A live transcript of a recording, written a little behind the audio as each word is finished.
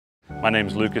My name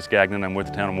is Lucas Gagnon. I'm with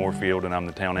the town of Moorefield and I'm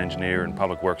the town engineer and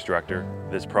public works director.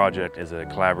 This project is a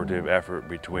collaborative effort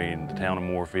between the town of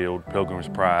Moorefield, Pilgrim's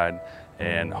Pride,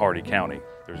 and Hardy County.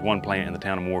 There's one plant in the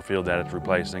town of Moorefield that it's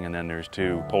replacing, and then there's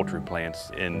two poultry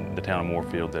plants in the town of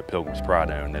Moorefield that Pilgrim's Pride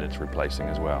own that it's replacing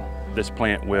as well. This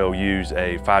plant will use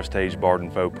a 5-stage barred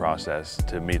and faux process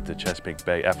to meet the Chesapeake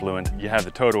Bay effluent. You have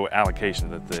the total allocation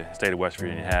that the state of West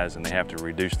Virginia has, and they have to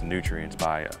reduce the nutrients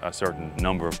by a certain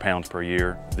number of pounds per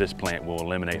year. This plant will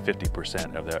eliminate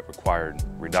 50% of that required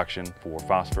reduction for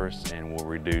phosphorus and will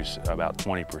reduce about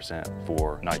 20%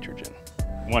 for nitrogen.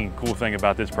 One cool thing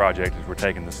about this project is we're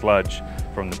taking the sludge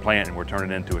from the plant and we're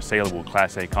turning it into a saleable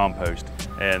Class A compost.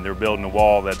 And they're building a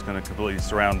wall that's going to completely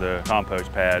surround the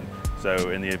compost pad.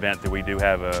 So in the event that we do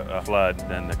have a flood,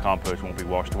 then the compost won't be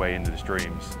washed away into the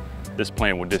streams. This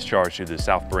plant will discharge to the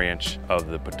south branch of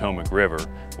the Potomac River,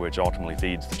 which ultimately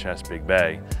feeds the Chesapeake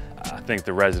Bay. I think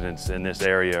the residents in this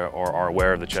area are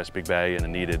aware of the Chesapeake Bay and the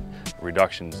needed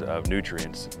reductions of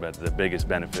nutrients, but the biggest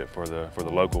benefit for the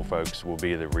local folks will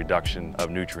be the reduction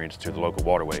of nutrients to the local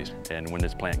waterways. And when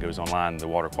this plant goes online, the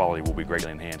water quality will be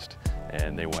greatly enhanced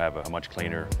and they will have a much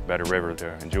cleaner, better river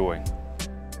to enjoy.